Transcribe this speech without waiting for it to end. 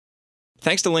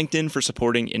Thanks to LinkedIn for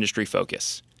supporting Industry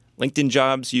Focus. LinkedIn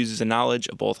Jobs uses a knowledge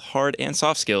of both hard and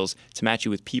soft skills to match you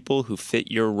with people who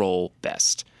fit your role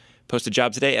best. Post a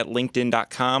job today at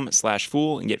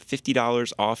linkedin.com/fool and get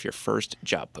 $50 off your first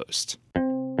job post.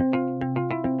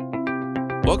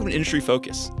 Welcome to Industry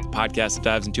Focus, the podcast that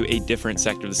dives into a different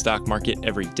sector of the stock market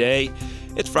every day.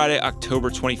 It's Friday, October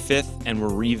 25th, and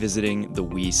we're revisiting the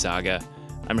WE saga.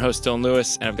 I'm your host, Dylan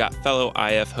Lewis, and I've got fellow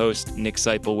IF host Nick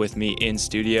Seipel with me in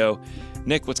studio.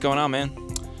 Nick, what's going on, man?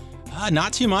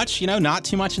 Not too much, not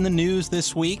too much in the news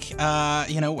this week.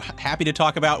 Happy to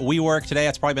talk about WeWork today.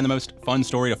 That's probably been the most fun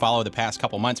story to follow the past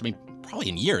couple months. Probably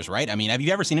in years, right? Have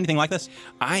you ever seen anything like this?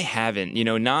 I haven't,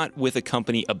 not with a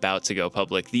company about to go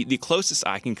public. The closest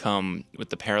I can come with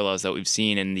the parallels that we've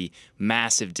seen and the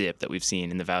massive dip that we've seen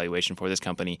in the valuation for this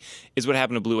company is what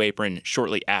happened to Blue Apron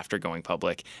shortly after going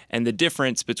public. And the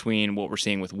difference between what we're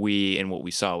seeing with We and what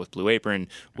we saw with Blue Apron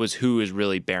was who is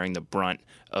really bearing the brunt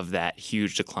of that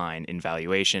huge decline in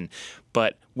valuation.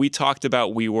 But we talked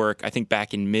about WeWork, I think,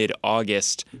 back in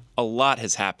mid-August. A lot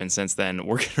has happened since then.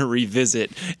 We're going to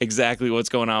revisit exactly what's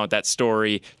going on with that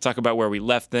story, talk about where we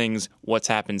left things, what's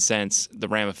happened since, the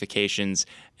ramifications,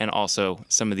 and also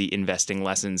some of the investing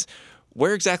lessons.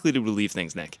 Where exactly did we leave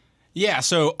things, Nick? Yeah,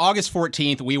 so August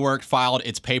 14th, WeWork filed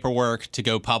its paperwork to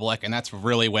go public, and that's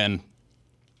really when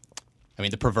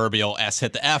the proverbial S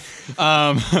hit the F. So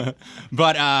August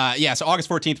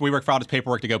 14th, WeWork filed its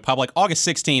paperwork to go public. August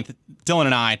 16th, Dylan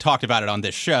and I talked about it on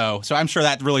this show. So I'm sure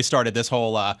that really started this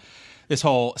whole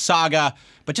saga.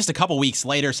 But just a couple weeks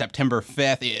later, September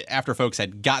 5th, after folks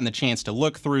had gotten the chance to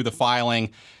look through the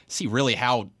filing, see really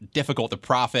how difficult the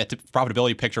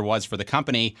profitability picture was for the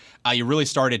company, you really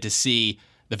started to see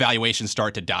the valuation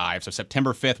start to dive. So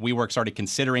September 5th, WeWork started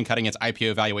considering cutting its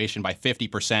IPO valuation by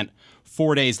 50%.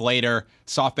 4 days later,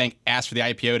 SoftBank asked for the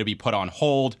IPO to be put on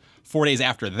hold. 4 days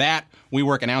after that,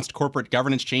 WeWork announced corporate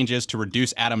governance changes to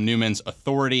reduce Adam Neumann's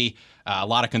authority. A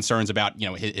lot of concerns about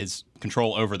his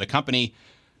control over the company.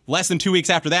 Less than 2 weeks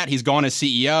after that, he's gone as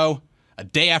CEO. A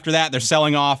day after that, they're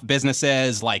selling off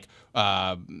businesses like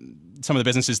some of the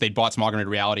businesses they'd bought, some augmented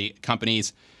reality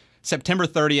companies. September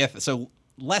 30th, so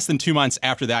less than 2 months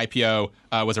after the IPO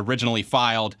was originally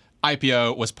filed,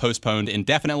 IPO was postponed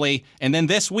indefinitely. And then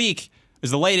this week is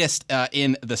the latest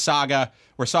in the saga,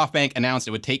 where SoftBank announced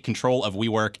it would take control of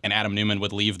WeWork and Adam Neumann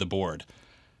would leave the board.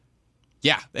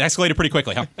 Yeah, it escalated pretty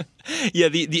quickly, huh? Yeah,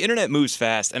 the internet moves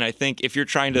fast, and I think if you're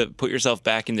trying to put yourself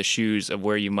back in the shoes of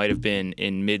where you might have been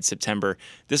in mid-September,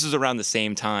 this was around the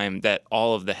same time that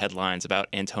all of the headlines about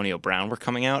Antonio Brown were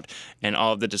coming out, and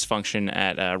all of the dysfunction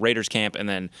at Raiders camp, and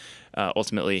then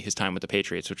ultimately his time with the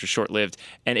Patriots, which was short-lived.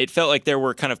 And it felt like there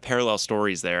were kind of parallel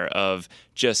stories there of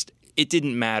just it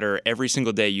didn't matter. Every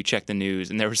single day you check the news,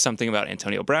 and there was something about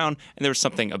Antonio Brown, and there was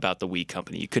something about the We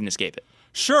company. You couldn't escape it.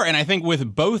 Sure, and I think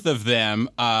with both of them,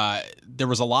 there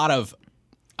was a lot of,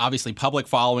 obviously, public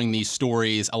following these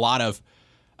stories, a lot of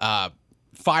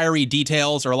fiery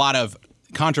details or a lot of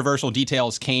controversial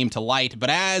details came to light. But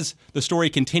as the story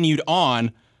continued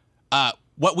on,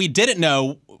 what we didn't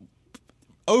know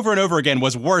over and over again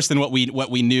was worse than what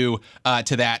we knew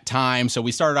to that time. So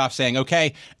we started off saying,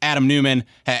 okay, Adam Neumann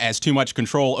has too much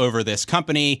control over this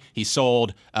company. He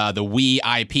sold the We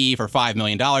IP for $5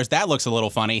 million. That looks a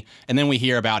little funny. And then we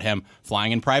hear about him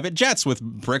flying in private jets with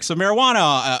bricks of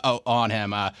marijuana on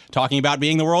him, talking about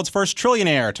being the world's first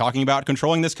trillionaire, talking about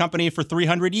controlling this company for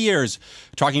 300 years,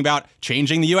 talking about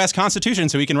changing the U.S. Constitution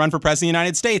so he can run for president of the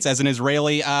United States as an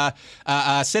Israeli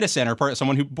citizen or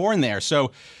someone who born there.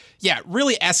 So yeah,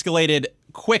 really escalated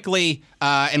quickly,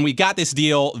 and we got this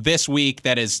deal this week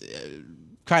that is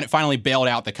kind of finally bailed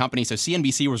out the company. So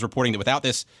CNBC was reporting that without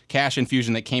this cash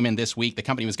infusion that came in this week, the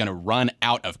company was going to run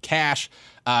out of cash.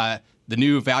 The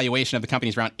new valuation of the company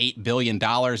is around $8 billion,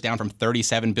 down from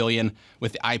 $37 billion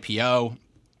with the IPO.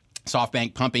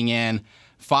 SoftBank pumping in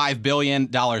 $5 billion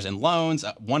in loans,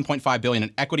 $1.5 billion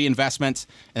in equity investments,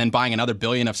 and then buying another $1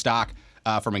 billion of stock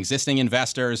from existing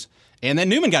investors. And then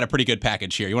Neumann got a pretty good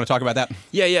package here. You want to talk about that?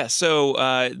 Yeah. So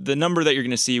the number that you're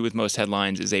going to see with most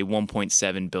headlines is a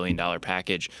 $1.7 billion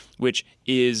package, which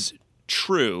is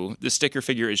true. The sticker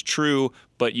figure is true,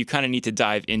 but you kind of need to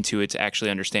dive into it to actually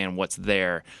understand what's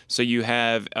there. So you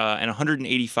have an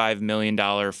 $185 million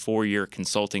 4-year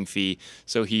consulting fee.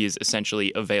 So he is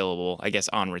essentially available, I guess,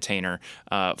 on retainer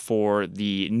for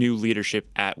the new leadership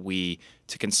at We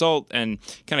to consult and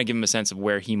kind of give him a sense of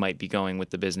where he might be going with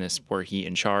the business, were he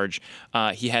in charge.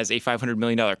 He has a $500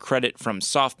 million credit from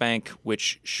SoftBank,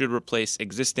 which should replace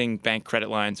existing bank credit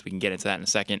lines. We can get into that in a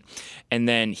second. And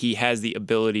then he has the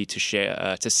ability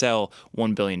to sell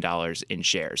 $1 billion in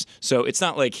shares. So it's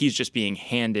not like he's just being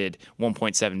handed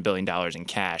 $1.7 billion in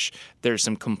cash. There's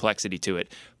some complexity to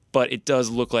it. But it does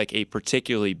look like a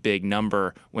particularly big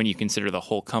number when you consider the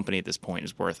whole company at this point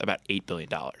is worth about $8 billion.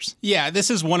 Yeah, this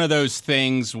is one of those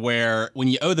things where when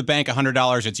you owe the bank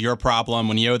 $100, it's your problem.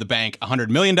 When you owe the bank $100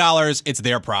 million, it's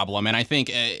their problem. And I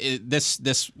think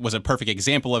this was a perfect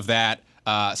example of that.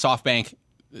 SoftBank,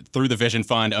 through the Vision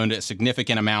Fund, owned a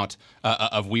significant amount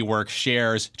of WeWork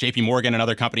shares. JP Morgan,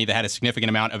 another company that had a significant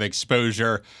amount of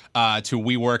exposure to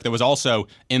WeWork, that was also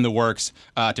in the works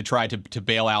to try to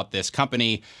bail out this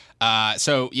company.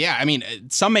 So, yeah, I mean,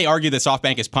 some may argue that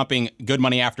SoftBank is pumping good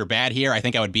money after bad here. I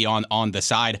think I would be on the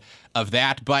side of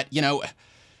that. But, you know,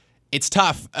 it's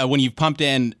tough when you've pumped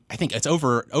in, I think it's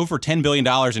over $10 billion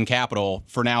in capital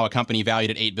for now a company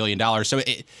valued at $8 billion. So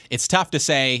it's tough to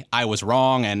say I was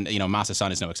wrong, and, you know, Masa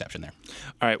Son is no exception there.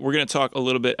 All right, we're going to talk a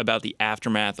little bit about the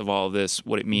aftermath of all of this,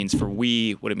 what it means for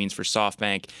what it means for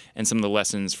SoftBank, and some of the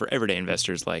lessons for everyday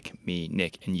investors like me,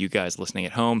 Nick, and you guys listening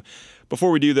at home.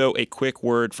 Before we do, though, a quick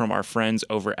word from our friends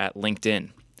over at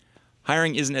LinkedIn.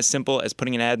 Hiring isn't as simple as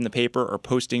putting an ad in the paper or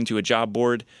posting to a job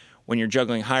board. When you're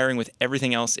juggling hiring with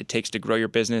everything else it takes to grow your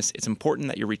business, it's important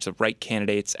that you reach the right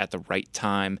candidates at the right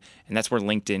time, and that's where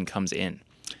LinkedIn comes in.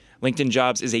 LinkedIn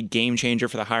Jobs is a game changer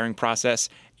for the hiring process.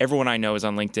 Everyone I know is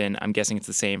on LinkedIn. I'm guessing it's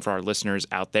the same for our listeners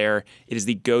out there. It is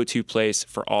the go-to place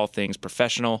for all things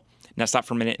professional. Now stop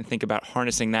for a minute and think about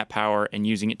harnessing that power and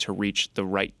using it to reach the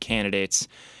right candidates.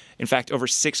 In fact, over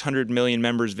 600 million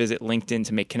members visit LinkedIn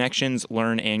to make connections,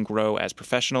 learn and grow as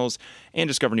professionals, and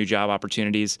discover new job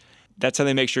opportunities. That's how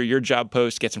they make sure your job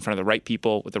post gets in front of the right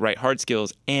people with the right hard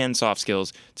skills and soft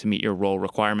skills to meet your role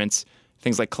requirements.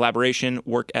 Things like collaboration,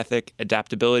 work ethic,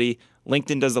 adaptability.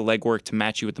 LinkedIn does the legwork to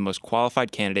match you with the most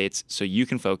qualified candidates so you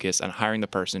can focus on hiring the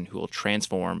person who will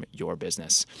transform your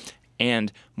business.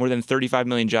 And more than 35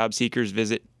 million job seekers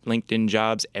visit LinkedIn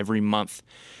Jobs every month.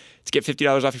 To get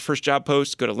 $50 off your first job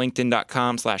post, go to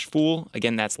linkedin.com/fool.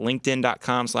 Again, that's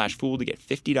linkedin.com/fool to get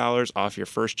 $50 off your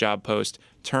first job post.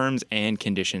 Terms and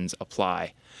conditions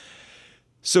apply.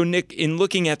 So, Nick, in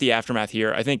looking at the aftermath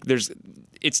here, I think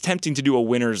it's tempting to do a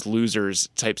winners-losers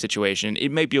type situation.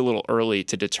 It might be a little early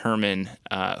to determine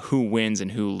who wins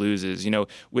and who loses. You know,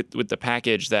 with the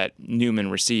package that Neumann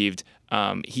received,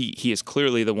 he is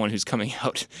clearly the one who's coming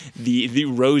out the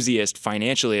rosiest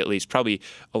financially, at least. Probably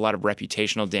a lot of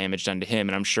reputational damage done to him,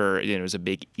 and I'm sure it was a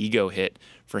big ego hit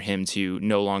for him to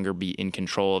no longer be in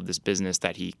control of this business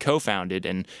that he co-founded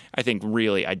and I think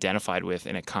really identified with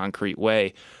in a concrete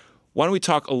way. Why don't we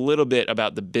talk a little bit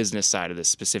about the business side of this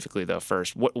specifically, though,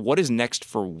 first? What is next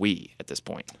for We at this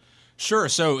point? Sure.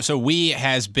 So We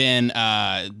has been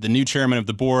the new chairman of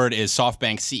the board is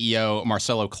SoftBank CEO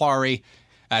Marcelo Clary.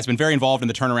 Has been very involved in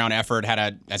the turnaround effort.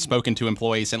 Has spoken to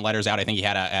employees, sent letters out. I think he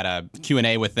had a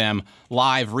Q&A with them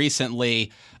live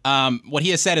recently. What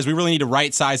he has said is we really need to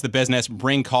right-size the business,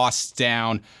 bring costs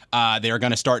down. They are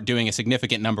going to start doing a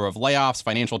significant number of layoffs.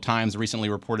 Financial Times recently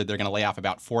reported they're going to lay off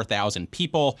about 4,000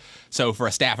 people. So for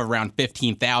a staff of around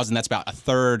 15,000, that's about a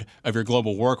third of your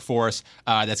global workforce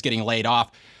that's getting laid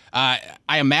off. I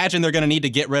imagine they're going to need to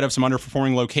get rid of some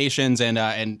underperforming locations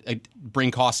and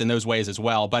bring costs in those ways as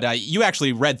well. But you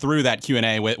actually read through that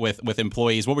Q&A with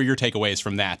employees. What were your takeaways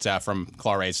from that, from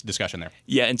Clary's discussion there?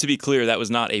 Yeah, and to be clear, that was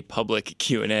not a public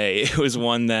Q&A. It was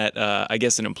one that I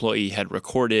guess an employee had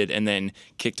recorded and then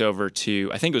kicked over to,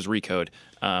 I think it was Recode,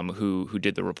 who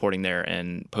did the reporting there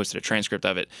and posted a transcript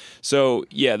of it. So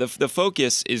yeah, the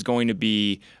focus is going to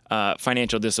be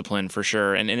financial discipline for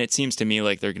sure, and it seems to me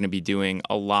like they're going to be doing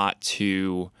a lot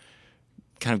to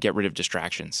kind of get rid of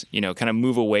distractions, kind of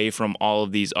move away from all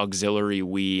of these auxiliary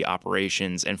We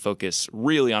operations and focus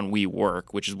really on We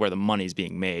Work, which is where the money's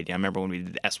being made. I remember when we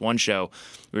did the S1 show,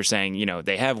 we were saying,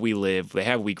 they have We Live, they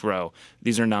have We Grow.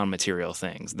 These are non-material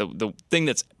things. The thing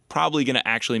that's probably going to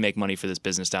actually make money for this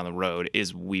business down the road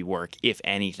is We Work, if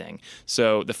anything.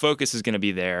 So the focus is going to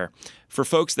be there. For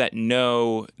folks that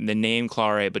know the name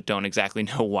Clary but don't exactly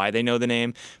know why they know the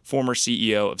name, former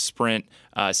CEO of Sprint,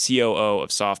 COO of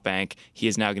SoftBank, he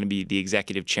is now going to be the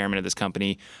executive chairman of this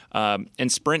company.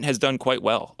 And Sprint has done quite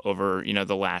well over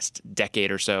the last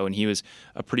decade or so, and he was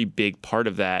a pretty big part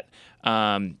of that.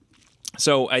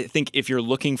 So I think if you're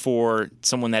looking for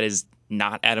someone that is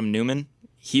not Adam Neumann,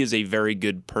 he is a very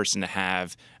good person to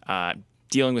have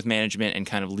dealing with management and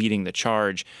kind of leading the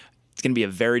charge. It's going to be a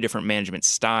very different management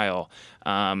style.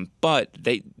 But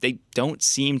they don't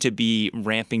seem to be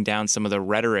ramping down some of the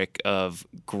rhetoric of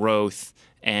growth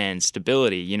and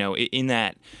stability. You know, in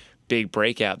that big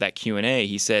breakout, that Q&A,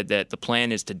 he said that the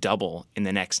plan is to double in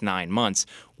the next 9 months,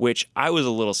 which I was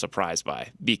a little surprised by,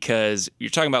 because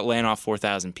you're talking about laying off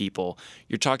 4,000 people.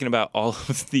 You're talking about all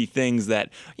of the things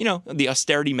that, you know, the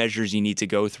austerity measures you need to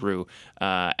go through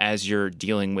as you're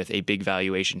dealing with a big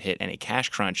valuation hit and a cash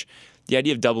crunch. The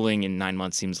idea of doubling in 9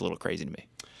 months seems a little crazy to me.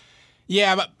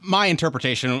 Yeah, but my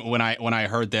interpretation when I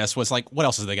heard this was like, what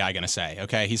else is the guy going to say?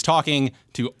 Okay, he's talking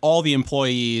to all the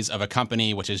employees of a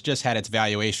company which has just had its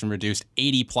valuation reduced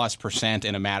 80+%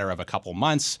 in a matter of a couple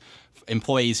months.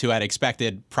 Employees who had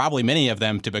expected, probably many of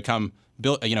them, to become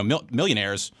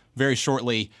millionaires very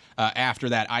shortly after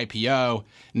that IPO.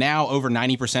 Now over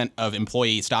 90% of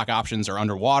employee stock options are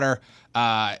underwater.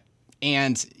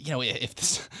 And you know,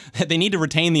 if they need to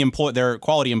retain their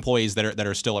quality employees that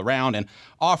are still around, and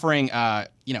offering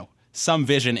some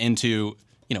vision into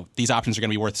these options are going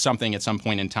to be worth something at some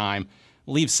point in time,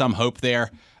 leaves some hope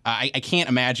there. I can't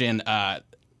imagine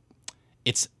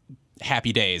it's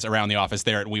happy days around the office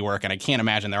there at WeWork, and I can't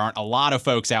imagine there aren't a lot of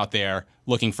folks out there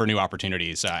looking for new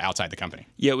opportunities outside the company.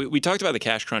 Yeah, we talked about the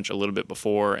cash crunch a little bit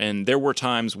before, and there were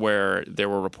times where there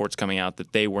were reports coming out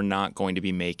that they were not going to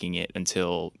be making it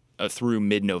until through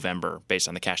mid-November, based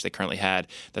on the cash they currently had,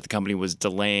 that the company was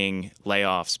delaying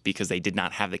layoffs because they did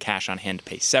not have the cash on hand to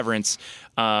pay severance.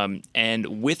 And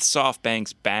with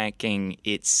SoftBank's backing,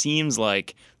 it seems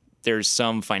like there's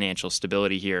some financial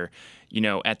stability here. You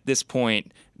know, at this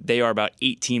point, they are about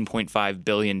 $18.5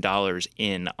 billion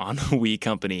in on the We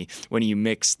company when you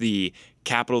mix the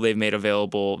capital they've made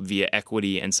available via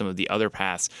equity and some of the other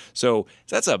paths. So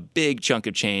that's a big chunk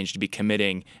of change to be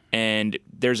committing. And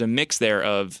there's a mix there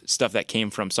of stuff that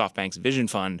came from SoftBank's Vision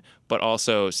Fund, but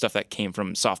also stuff that came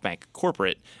from SoftBank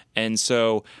Corporate. And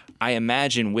so I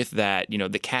imagine with that,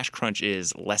 the cash crunch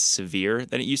is less severe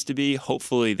than it used to be.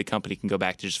 Hopefully the company can go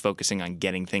back to just focusing on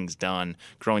getting things done,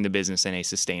 growing the business in a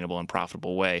sustainable and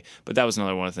profitable way. But that was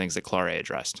another one of the things that Clare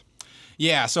addressed.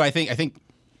 Yeah, so I think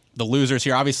the losers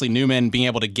here, obviously Newman being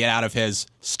able to get out of his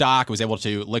stock, was able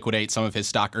to liquidate some of his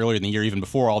stock earlier in the year, even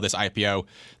before all this IPO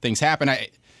things happened.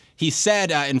 He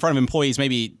said in front of employees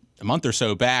maybe a month or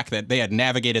so back that they had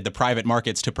navigated the private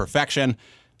markets to perfection.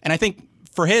 And I think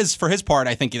for his part,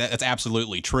 I think that's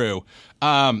absolutely true.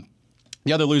 The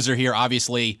other loser here,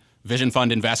 obviously, Vision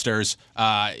Fund investors.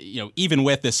 Even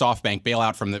with this SoftBank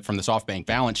bailout from the SoftBank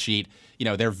balance sheet,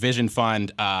 their Vision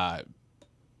Fund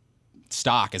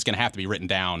stock is going to have to be written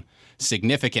down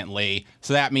significantly.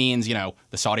 So that means,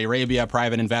 the Saudi Arabia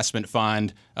private investment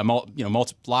fund,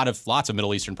 lots of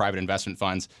Middle Eastern private investment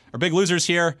funds are big losers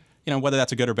here. Whether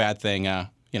that's a good or bad thing,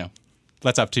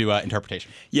 that's up to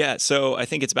interpretation. Yeah, so I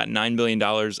think it's about $9 billion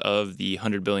of the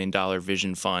 $100 billion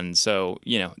Vision Fund. So,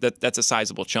 that's a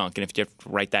sizable chunk. And if you have to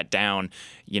write that down,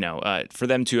 for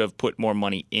them to have put more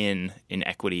money in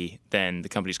equity than the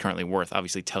company's currently worth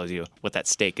obviously tells you what that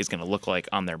stake is going to look like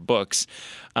on their books.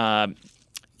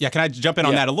 Yeah, can I jump in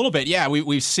on that a little bit? Yeah,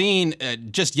 we've seen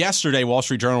just yesterday Wall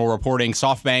Street Journal reporting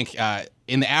SoftBank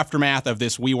in the aftermath of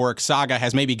this WeWork saga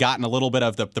has maybe gotten a little bit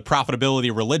of the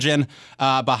profitability religion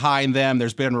behind them.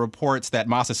 There's been reports that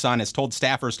Masa Son has told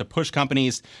staffers to push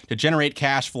companies to generate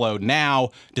cash flow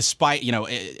now, despite,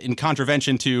 in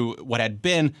contravention to what had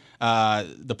been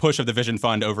the push of the Vision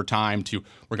Fund over time to,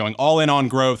 we're going all in on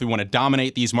growth. We want to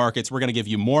dominate these markets. We're going to give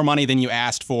you more money than you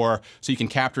asked for so you can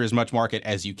capture as much market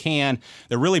as you can.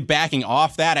 They're really backing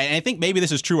off that. And I think maybe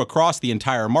this is true across the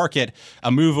entire market,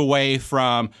 a move away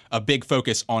from a big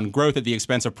focus on growth at the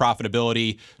expense of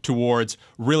profitability towards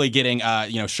really getting,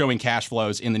 showing cash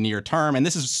flows in the near term. And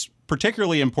this is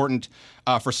particularly important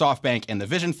for SoftBank and the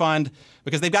Vision Fund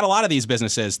because they've got a lot of these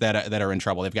businesses that are in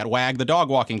trouble. They've got Wag, the dog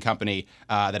walking company,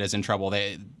 that is in trouble.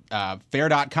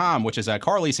 Fair.com, which is a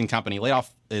car leasing company, laid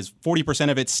off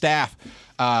 40% of its staff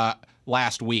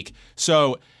last week.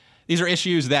 So these are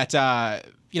issues that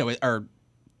are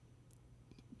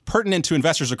pertinent to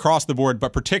investors across the board,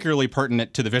 but particularly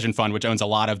pertinent to the Vision Fund, which owns a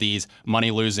lot of these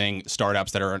money-losing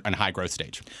startups that are in high growth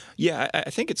stage. Yeah, I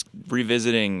think it's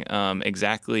revisiting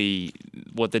exactly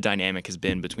what the dynamic has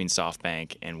been between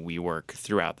SoftBank and WeWork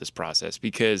throughout this process,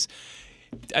 because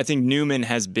I think Newman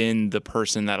has been the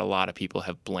person that a lot of people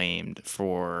have blamed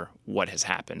for what has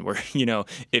happened, where,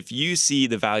 if you see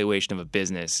the valuation of a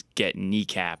business get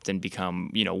kneecapped and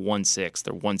become, 1/6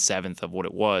 or 1/7 of what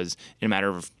it was in a matter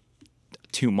of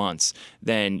 2 months,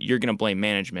 then you're going to blame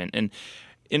management. And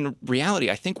in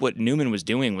reality, I think what Newman was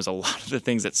doing was a lot of the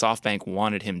things that SoftBank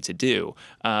wanted him to do.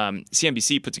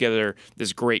 CNBC put together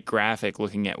this great graphic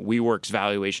looking at WeWork's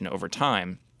valuation over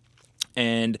time.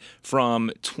 And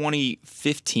from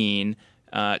 2015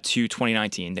 to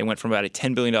 2019, they went from about a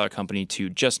 $10 billion company to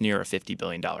just near a $50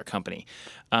 billion company.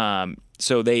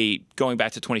 So they, going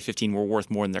back to 2015, were worth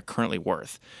more than they're currently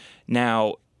worth.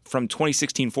 Now, from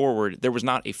 2016 forward, there was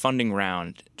not a funding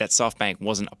round that SoftBank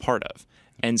wasn't a part of.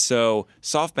 And so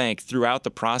SoftBank, throughout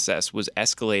the process, was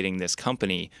escalating this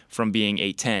company from being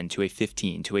a 10 to a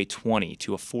 15 to a 20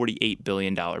 to a $48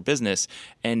 billion business.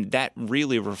 And that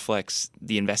really reflects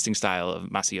the investing style of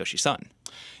Masayoshi Son.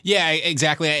 Yeah,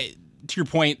 exactly. To your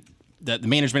point, the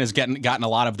management has gotten a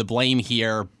lot of the blame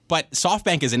here, but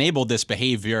SoftBank has enabled this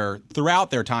behavior throughout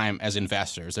their time as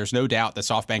investors. There's no doubt that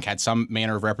SoftBank had some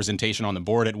manner of representation on the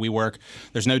board at WeWork.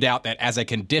 There's no doubt that as a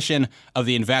condition of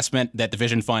the investment that the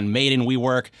Vision Fund made in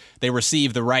WeWork, they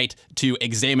received the right to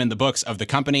examine the books of the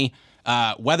company.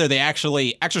 Whether they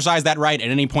actually exercise that right at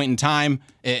any point in time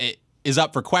is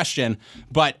up for question,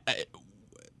 but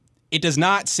it does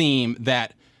not seem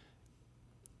that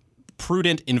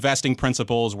prudent investing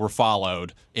principles were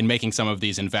followed in making some of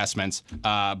these investments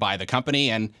by the company.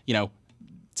 And,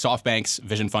 SoftBank's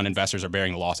Vision Fund investors are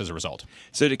bearing the loss as a result.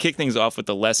 So to kick things off with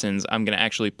the lessons, I'm going to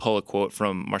actually pull a quote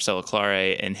from Marcelo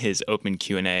Clare in his open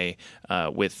Q&A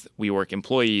with WeWork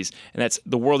employees, and that's,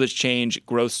 "The world has changed.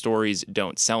 Growth stories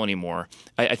don't sell anymore."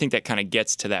 I think that kind of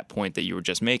gets to that point that you were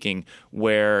just making,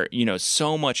 where,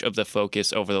 so much of the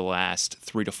focus over the last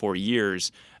 3 to 4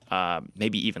 years,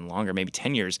 maybe even longer, maybe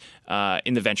 10 years,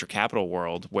 in the venture capital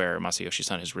world where Masayoshi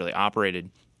Son has really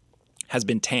operated, has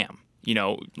been TAM.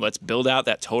 Let's build out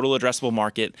that total addressable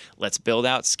market. Let's build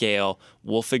out scale.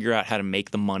 We'll figure out how to make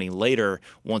the money later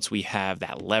once we have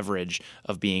that leverage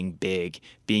of being big,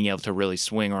 being able to really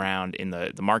swing around in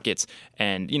the markets.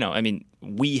 And,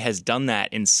 we has done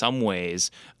that in some ways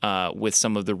with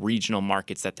some of the regional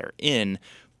markets that they're in,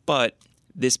 but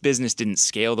this business didn't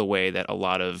scale the way that a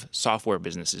lot of software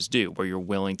businesses do, where you're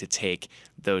willing to take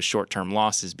those short-term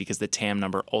losses because the TAM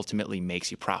number ultimately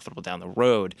makes you profitable down the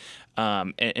road.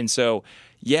 So,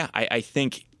 I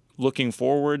think looking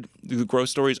forward, the growth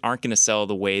stories aren't going to sell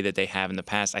the way that they have in the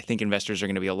past. I think investors are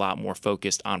going to be a lot more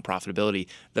focused on profitability.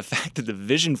 The fact that the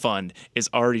Vision Fund is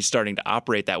already starting to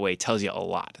operate that way tells you a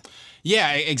lot.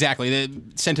 Yeah, exactly. The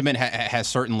sentiment has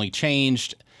certainly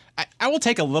changed. I will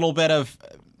take a little bit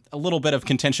of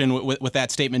contention with that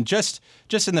statement, just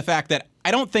in the fact that I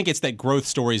don't think it's that growth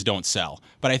stories don't sell,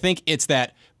 but I think it's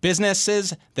that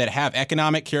businesses that have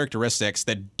economic characteristics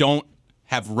that don't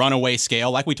have runaway scale,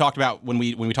 like we talked about when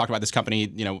we talked about this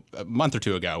company, a month or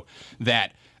two ago,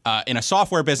 that in a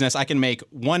software business, I can make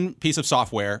one piece of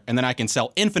software and then I can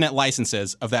sell infinite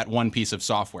licenses of that one piece of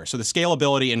software. So the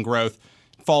scalability and growth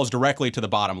falls directly to the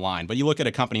bottom line. But you look at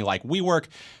a company like WeWork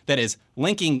that is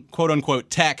linking quote unquote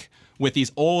tech with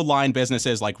these old line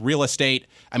businesses like real estate.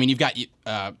 I mean, you've got,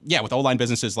 with old line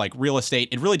businesses like real estate,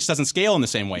 it really just doesn't scale in the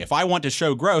same way. If I want to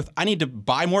show growth, I need to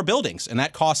buy more buildings, and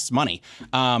that costs money.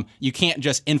 You can't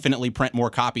just infinitely print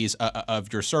more copies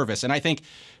of your service. And I think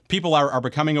people are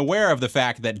becoming aware of the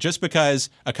fact that just because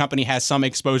a company has some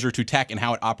exposure to tech and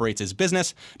how it operates as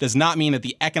business does not mean that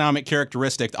the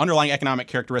underlying economic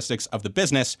characteristics of the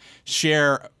business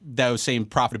share those same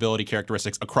profitability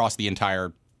characteristics across the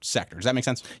entire sector. Does that make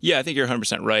sense? Yeah, I think you're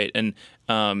 100% right. And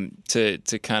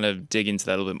to kind of dig into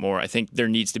that a little bit more, I think there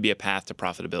needs to be a path to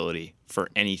profitability for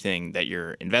anything that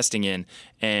you're investing in.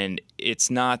 And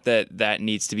it's not that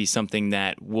needs to be something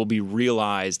that will be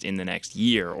realized in the next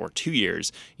year or 2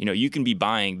 years. You can be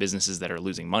buying businesses that are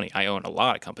losing money. I own a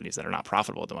lot of companies that are not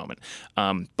profitable at the moment.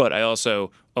 But I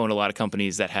also own a lot of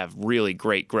companies that have really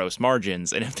great gross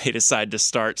margins. And if they decide to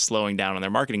start slowing down on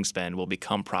their marketing spend, will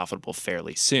become profitable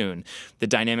fairly soon. The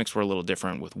dynamics were a little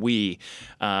different with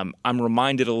I'm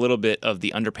reminded a little bit of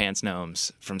the Underpants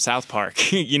Gnomes from South Park.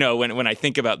 When I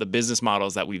think about the business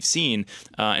models that we've seen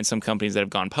in some companies that have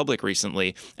gone public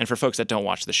recently, and for folks that don't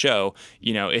watch the show,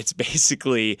 it's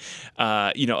basically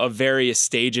of various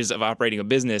stages of operating a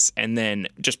business, and then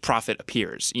just profit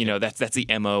appears. That's the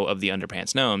MO of the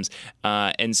Underpants Gnomes,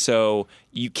 and so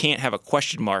you can't have a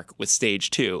question mark with stage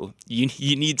 2.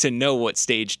 You need to know what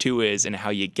stage 2 is and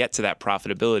how you get to that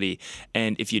profitability.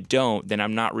 And if you don't, then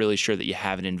I'm not really sure that you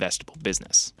have an investable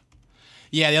business.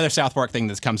 Yeah, the other South Park thing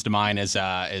that comes to mind is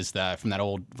from that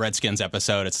old Redskins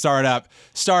episode. It's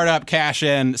startup, cash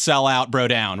in, sell out, bro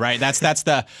down. Right? That's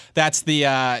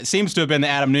the seems to have been the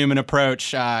Adam Newman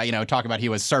approach. Talk about he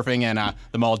was surfing in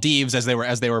the Maldives as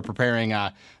they were preparing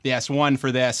the S1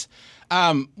 for this.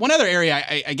 One other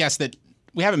area I guess that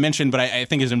we haven't mentioned, but I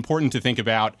think is important to think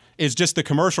about, is just the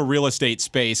commercial real estate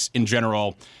space in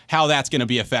general, how that's going to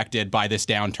be affected by this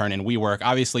downturn in WeWork.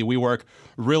 Obviously, WeWork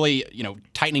really,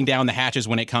 tightening down the hatches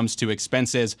when it comes to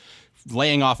expenses,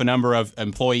 laying off a number of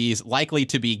employees, likely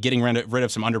to be getting rid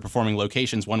of some underperforming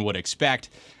locations, one would expect.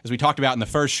 As we talked about in the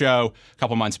first show a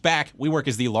couple months back, WeWork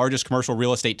is the largest commercial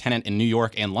real estate tenant in New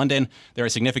York and London. They're a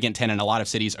significant tenant in a lot of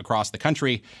cities across the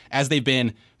country. As they've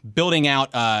been building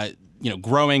out,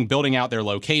 building out their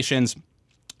locations,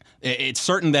 it's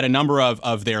certain that a number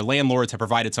of their landlords have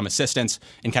provided some assistance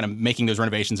in kind of making those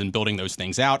renovations and building those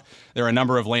things out. There are a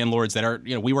number of landlords that are,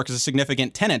 WeWork is a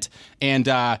significant tenant, and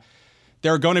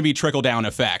there are going to be trickle-down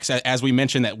effects. As we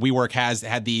mentioned, that WeWork has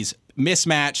had these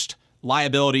mismatched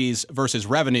liabilities versus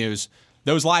revenues.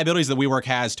 Those liabilities that WeWork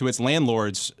has to its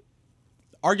landlords,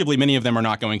 arguably many of them are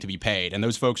not going to be paid, and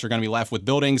those folks are going to be left with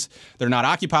buildings that are not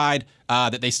occupied,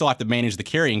 that they still have to manage the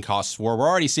carrying costs for. We're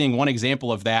already seeing one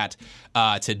example of that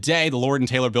today, the Lord &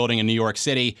 Taylor building in New York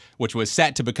City, which was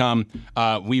set to become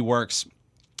WeWork's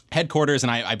headquarters,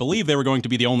 and I believe they were going to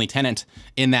be the only tenant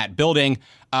in that building.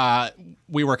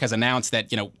 WeWork has announced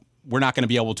that, we're not going to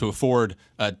be able to afford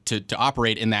to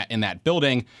operate in that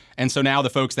building, and so now the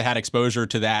folks that had exposure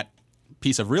to that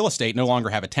piece of real estate no longer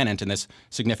have a tenant in this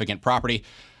significant property.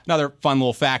 Another fun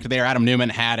little fact there: Adam Neumann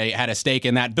had a stake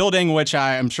in that building, which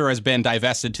I'm sure has been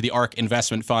divested to the ARK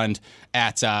Investment Fund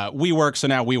at WeWork. So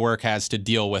now WeWork has to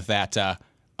deal with that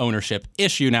ownership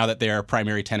issue now that their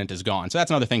primary tenant is gone. So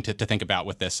that's another thing to think about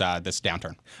with this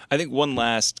downturn. I think one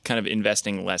last kind of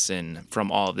investing lesson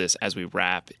from all of this as we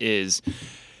wrap is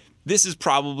this is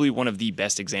probably one of the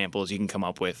best examples you can come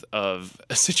up with of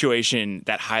a situation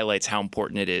that highlights how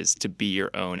important it is to be your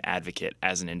own advocate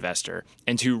as an investor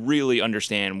and to really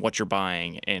understand what you're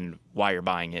buying and why you're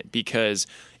buying it. Because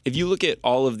if you look at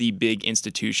all of the big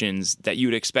institutions that you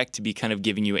would expect to be kind of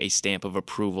giving you a stamp of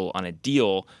approval on a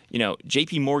deal,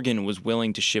 JP Morgan was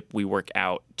willing to ship WeWork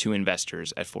out to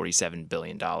investors at $47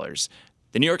 billion.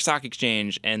 The New York Stock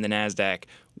Exchange and the NASDAQ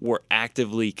were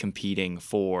actively competing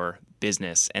for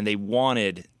business, and they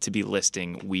wanted to be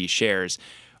listing We shares.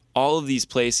 All of these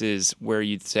places where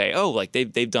you'd say,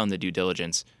 they've done the due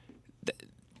diligence,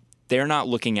 they're not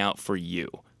looking out for you.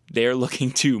 They're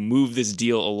looking to move this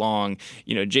deal along.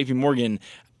 JP Morgan,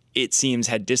 it seems,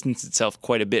 had distanced itself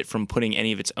quite a bit from putting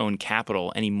any more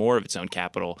of its own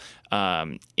capital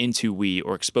into We,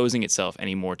 or exposing itself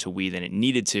any more to We than it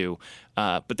needed to.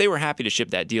 But they were happy to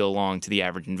ship that deal along to the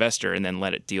average investor and then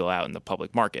let it deal out in the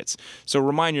public markets. So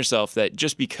remind yourself that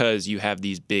just because you have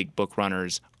these big book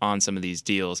runners on some of these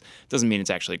deals doesn't mean it's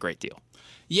actually a great deal.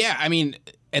 Yeah, I mean,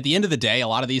 at the end of the day, a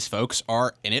lot of these folks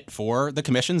are in it for the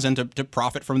commissions and to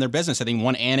profit from their business. I think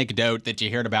one anecdote that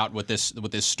you heard about with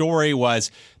this story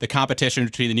was the competition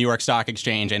between the New York Stock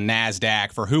Exchange and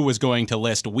NASDAQ for who was going to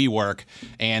list WeWork,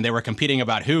 and they were competing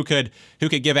about who could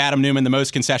give Adam Neumann the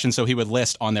most concessions so he would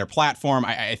list on their platform.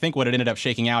 I think what it ended up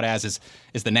shaking out as is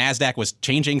the NASDAQ was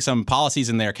changing some policies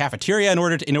in their cafeteria in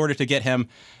order to get him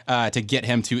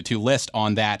to list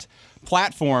on that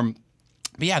platform.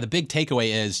 But yeah, the big takeaway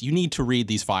is you need to read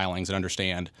these filings and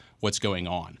understand what's going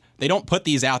on. They don't put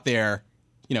these out there,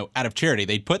 out of charity.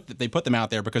 They put them out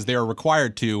there because they are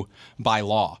required to by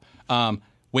law.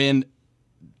 When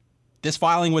this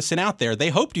filing was sent out there, they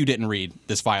hoped you didn't read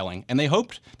this filing, and they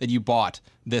hoped that you bought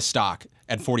this stock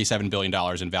at $47 billion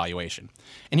in valuation.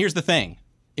 And here's the thing: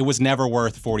 it was never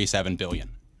worth $47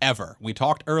 billion, ever. We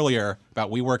talked earlier about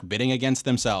WeWork bidding against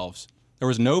themselves. There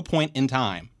was no point in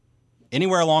time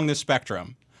anywhere along this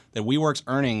spectrum that WeWork's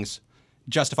earnings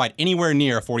justified anywhere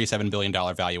near a $47 billion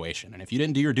valuation. And if you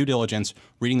didn't do your due diligence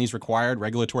reading these required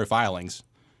regulatory filings,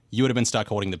 you would have been stuck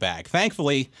holding the bag.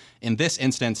 Thankfully, in this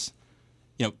instance,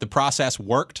 the process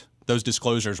worked. Those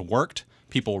disclosures worked.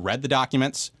 People read the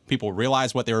documents. People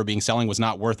realized what they were selling was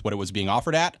not worth what it was being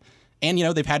offered at. And,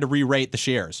 they've had to re-rate the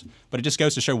shares. But it just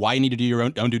goes to show why you need to do your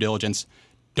own due diligence.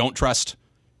 Don't trust,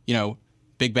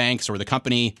 big banks or the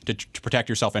company to protect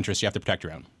your self-interest. You have to protect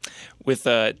your own. With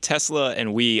Tesla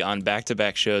and We on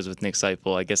back-to-back shows with Nick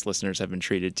Seipel, I guess listeners have been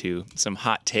treated to some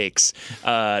hot takes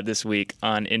this week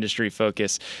on Industry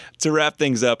Focus. To wrap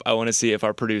things up, I want to see if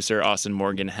our producer, Austin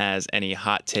Morgan, has any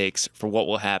hot takes for what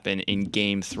will happen in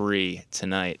Game 3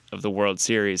 tonight of the World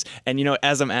Series. And,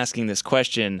 as I'm asking this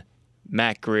question,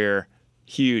 Matt Greer,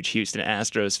 huge Houston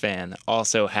Astros fan,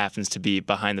 also happens to be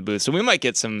behind the booth. So we might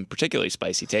get some particularly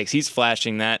spicy takes. He's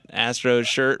flashing that Astros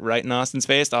shirt right in Austin's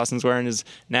face. Austin's wearing his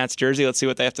Nats jersey. Let's see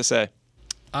what they have to say.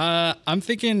 I'm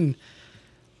thinking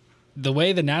the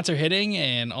way the Nats are hitting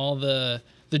and all the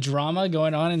drama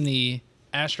going on in the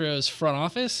Astros front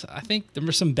office, I think there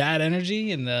was some bad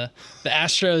energy, and the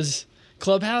Astros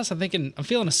clubhouse. I'm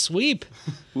feeling a sweep.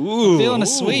 Ooh, I'm feeling a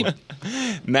sweep.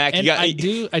 Mac, And I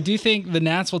do think the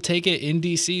Nats will take it in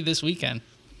DC this weekend.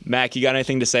 Mac, you got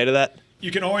anything to say to that?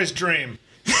 You can always dream.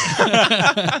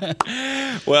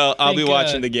 Well, I'll be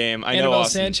watching the game. I know Anibal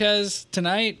Austin. Sanchez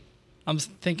tonight. I'm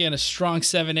thinking a strong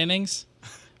 7 innings.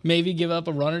 Maybe give up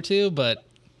a run or two, but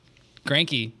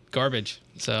Greinke, garbage.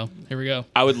 So here we go.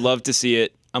 I would love to see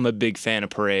it. I'm a big fan of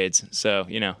parades. So,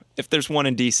 if there's one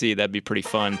in DC, that'd be pretty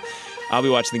fun. I'll be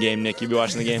watching the game. Nick, you be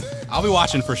watching the game? I'll be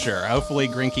watching for sure. Hopefully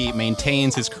Greinke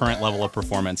maintains his current level of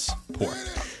performance. Poor.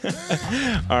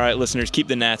 All right, listeners, keep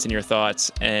the Nats in your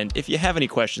thoughts. And if you have any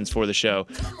questions for the show,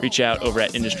 reach out over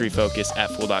at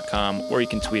industryfocus@fool.com, or you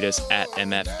can tweet us at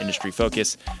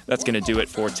MFIndustryFocus. That's going to do it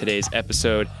for today's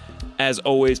episode. As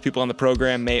always, people on the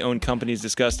program may own companies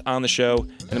discussed on the show,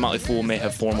 and the Motley Fool may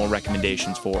have formal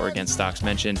recommendations for or against stocks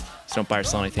mentioned. So don't buy or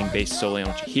sell anything based solely on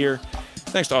what you hear.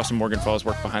 Thanks to Austin Morgan for all his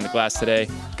work behind the glass today.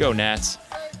 Go Nats.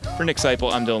 For Nick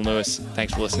Seipel, I'm Dylan Lewis.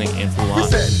 Thanks for listening and Fool On.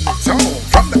 Tone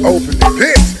from the opening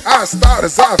pitch. Our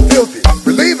starters are filthy.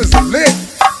 Relievers are lit.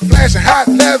 Flashing hot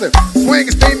leather.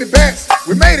 Swinging steamy bats.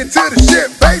 We made it to the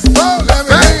ship. Baseball. Let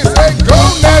me hear you say, go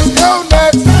Nats, go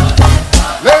Nats.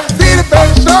 Let me see the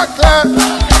baby shark clap.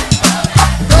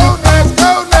 Go Nats,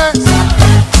 go Nats.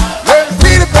 Let me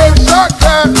see the baby shark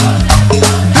clap.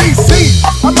 DC,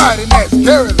 I'm mighty Nats,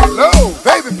 carry the load.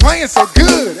 They been playing so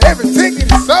good, every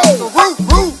ticket is sold. So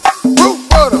root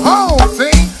for the home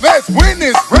team. Let's win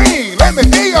this ring. Let me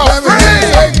hear y'all scream.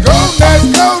 Say, go Nats,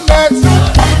 go Nats.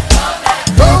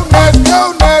 Go Nats,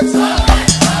 go Nats.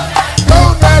 Go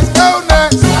Nats, go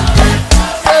Nats.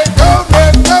 Say, go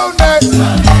Nats, go Nats.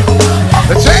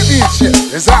 The championship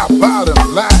is our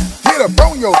bottom line. Get up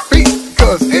on your feet,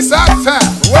 cause it's our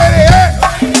time.